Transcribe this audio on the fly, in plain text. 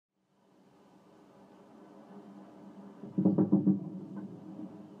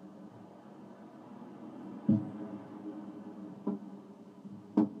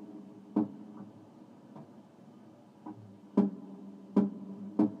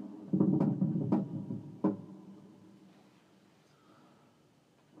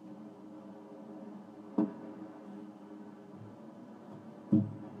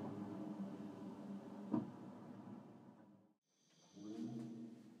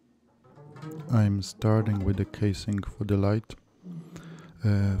I'm starting with the casing for the light.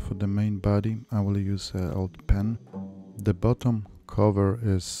 For the main body I will use an old pen. The bottom cover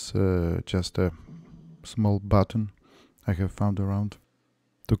is just a small button I have found around.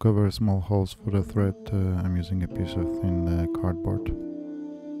 To cover small holes for the thread I'm using a piece of thin cardboard.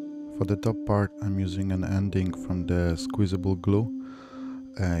 For the top part I'm using an ending from the squeezable glue.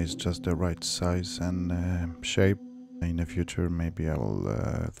 It's just the right size and shape. In the future maybe I will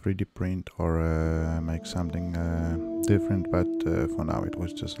 3D print or make something different, but for now it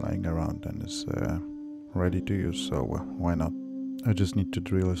was just lying around and is ready to use, so why not? I just need to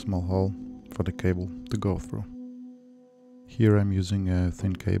drill a small hole for the cable to go through. Here I'm using a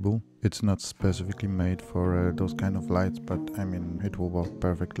thin cable. It's not specifically made for those kind of lights, but I mean it will work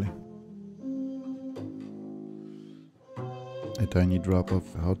perfectly. A tiny drop of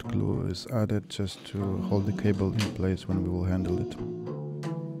hot glue is added just to hold the cable in place when we will handle it.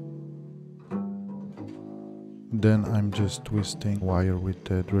 Then I'm just twisting wire with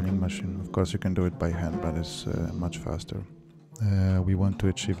the drilling machine. Of course you can do it by hand, but it's much faster. We want to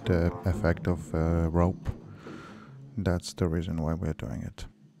achieve the effect of rope. That's the reason why we're doing it.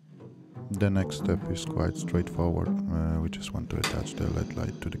 The next step is quite straightforward. We just want to attach the LED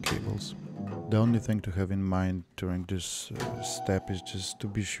light to the cables. The only thing to have in mind during this step is just to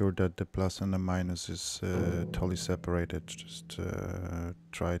be sure that the plus and the minus is totally separated. Just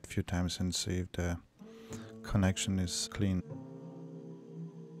try it a few times and see if the connection is clean.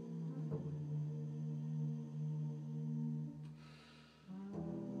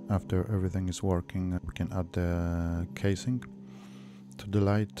 After everything is working, we can add the casing to the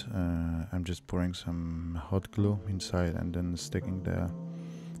light. I'm just pouring some hot glue inside and then sticking the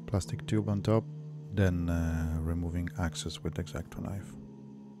plastic tube on top, then removing access with the X-Acto knife.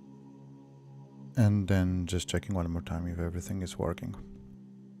 And then just checking one more time if everything is working.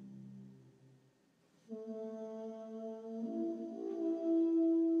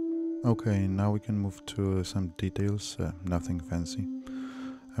 Okay, now we can move to some details, nothing fancy.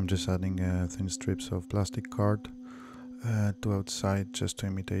 I'm just adding thin strips of plastic card to outside just to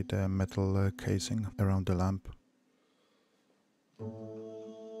imitate a metal casing around the lamp.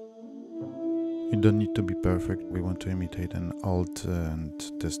 It don't need to be perfect, we want to imitate an old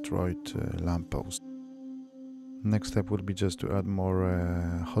and destroyed lamppost. Next step would be just to add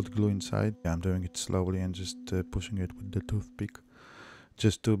more hot glue inside. I'm doing it slowly and just pushing it with the toothpick,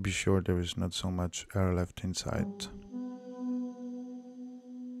 just to be sure there is not so much air left inside.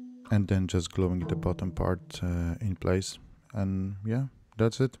 And then just gluing the bottom part in place, and yeah,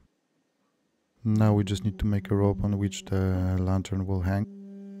 that's it. Now we just need to make a rope on which the lantern will hang.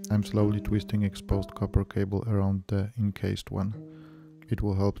 I'm slowly twisting exposed copper cable around the encased one. It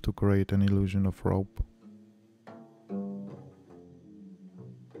will help to create an illusion of rope.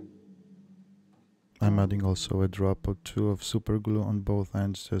 I'm adding also a drop or two of super glue on both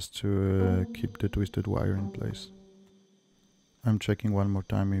ends just to keep the twisted wire in place. I'm checking one more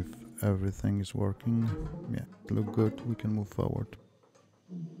time if everything is working. Yeah, it looks good, we can move forward.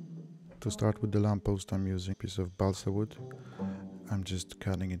 To start with the lamppost, I'm using a piece of balsa wood. I'm just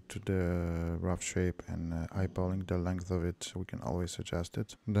cutting it to the rough shape and eyeballing the length of it so we can always adjust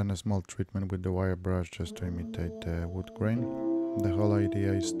it. Then a small treatment with the wire brush just to imitate the wood grain. The whole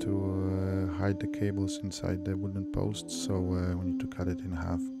idea is to hide the cables inside the wooden posts, so we need to cut it in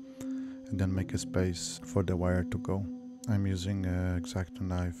half and then make a space for the wire to go. I'm using an X-Acto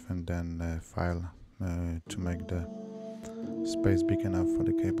knife and then a file to make the space big enough for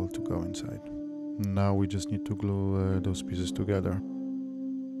the cable to go inside. Now we just need to glue those pieces together.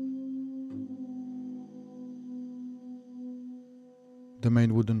 The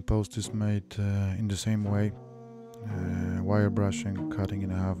main wooden post is made in the same way. Wire brushing, cutting in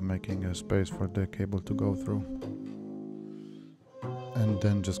half, making a space for the cable to go through. And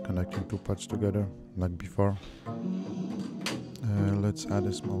then just connecting two parts together, like before. Let's add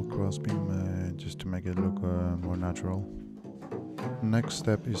a small crossbeam just to make it look more natural. Next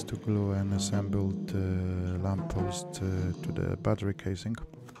step is to glue an assembled lamppost to the battery casing.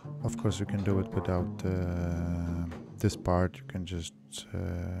 Of course you can do it without this part. You can just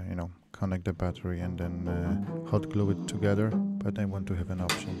connect the battery and then hot glue it together, but I want to have an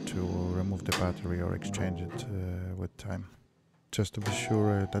option to remove the battery or exchange it with time. Just to be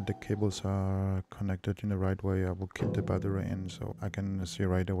sure that the cables are connected in the right way, I will keep the battery in so I can see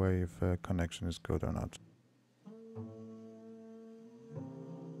right away if connection is good or not.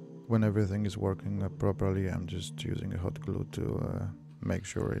 When everything is working properly, I'm just using a hot glue to make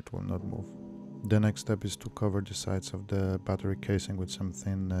sure it will not move. The next step is to cover the sides of the battery casing with some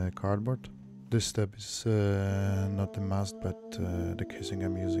thin cardboard. This step is not a must, but the casing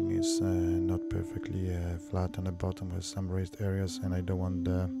I'm using is not perfectly flat on the bottom with some raised areas, and I don't want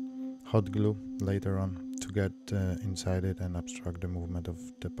the hot glue later on to get inside it and obstruct the movement of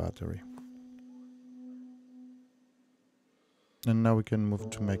the battery. And now we can move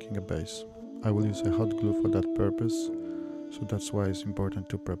to making a base. I will use a hot glue for that purpose, so that's why it's important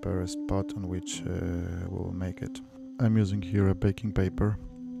to prepare a spot on which we'll make it. I'm using here a baking paper.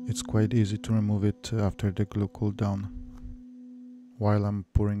 It's quite easy to remove it after the glue cooled down. While I'm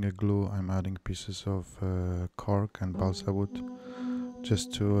pouring a glue, I'm adding pieces of cork and balsa wood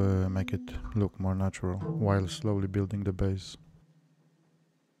just to make it look more natural while slowly building the base.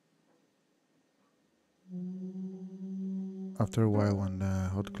 After a while, when the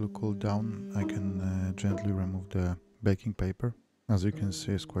hot glue cooled down, I can gently remove the baking paper. As you can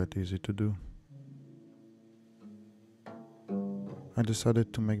see, it's quite easy to do. I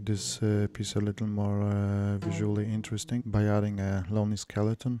decided to make this piece a little more visually interesting by adding a lonely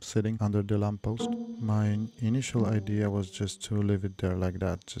skeleton sitting under the lamppost. My initial idea was just to leave it there like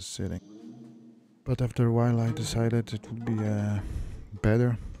that, just sitting. But after a while I decided it would be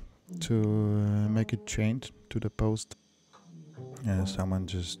better to make it chained to the post. Someone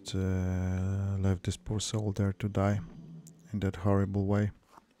just left this poor soul there to die in that horrible way.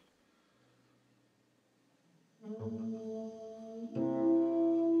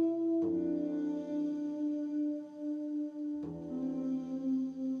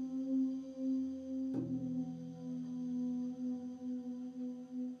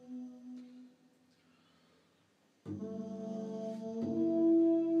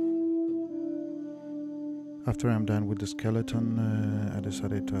 After I'm done with the skeleton, I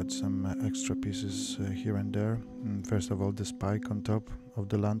decided to add some extra pieces here and there. First of all, the spike on top of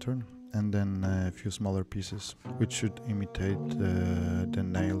the lantern, and then a few smaller pieces, which should imitate the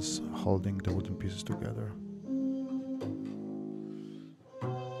nails holding the wooden pieces together.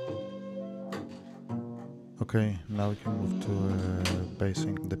 Okay, now we can move to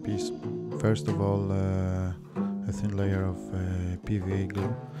basing the piece. First of all, a thin layer of PVA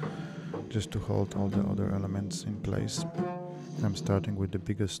glue, just to hold all the other elements in place. I'm starting with the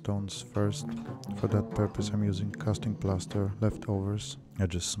biggest stones first. For that purpose I'm using casting plaster leftovers. I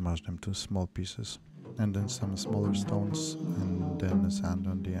just smash them to small pieces. And then some smaller stones, and then sand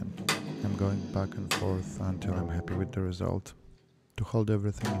on the end. I'm going back and forth until I'm happy with the result. To hold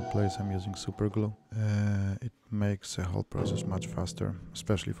everything in place I'm using super glue. It makes the whole process much faster,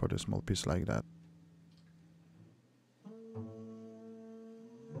 especially for the small piece like that.